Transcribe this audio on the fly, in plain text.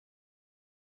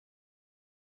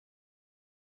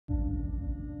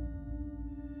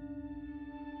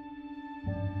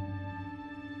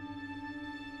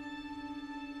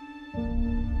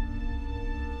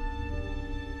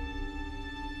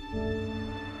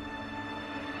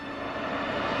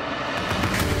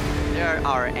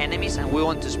our enemies and we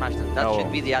want to smash them. That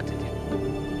should be the attitude.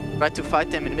 Try to fight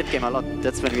them in mid-game a lot.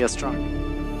 That's when we are strong.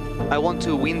 I want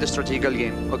to win the strategical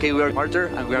game. Okay, we are harder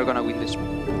and we are gonna win this.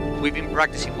 We've been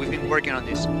practicing, we've been working on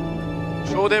this.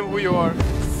 Show them who you are.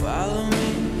 Follow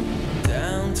me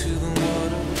down to the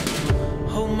water.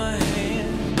 Hold my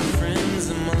hand, friends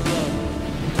and my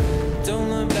love. Don't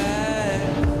look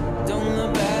back, don't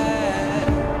look back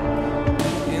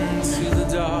into the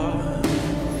dark.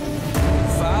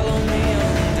 Follow me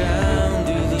on down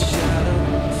through the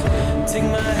shadows. Take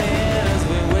my hand as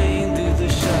we're wading through the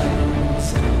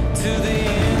shadows. To the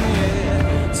end,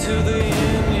 yeah, to the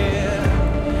end, yeah.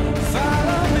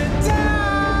 Follow me down.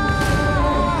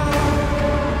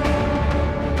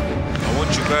 I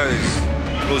want you guys,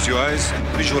 close your eyes and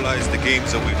visualize the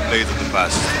games that we've played in the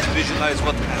past. Visualize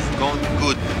what has gone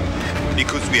good.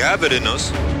 Because we have it in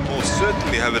us, most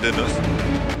certainly have it in us.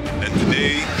 And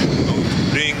today, we're going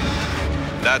to bring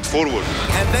that forward.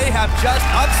 And they have just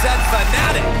upset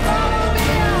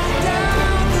Fnatic.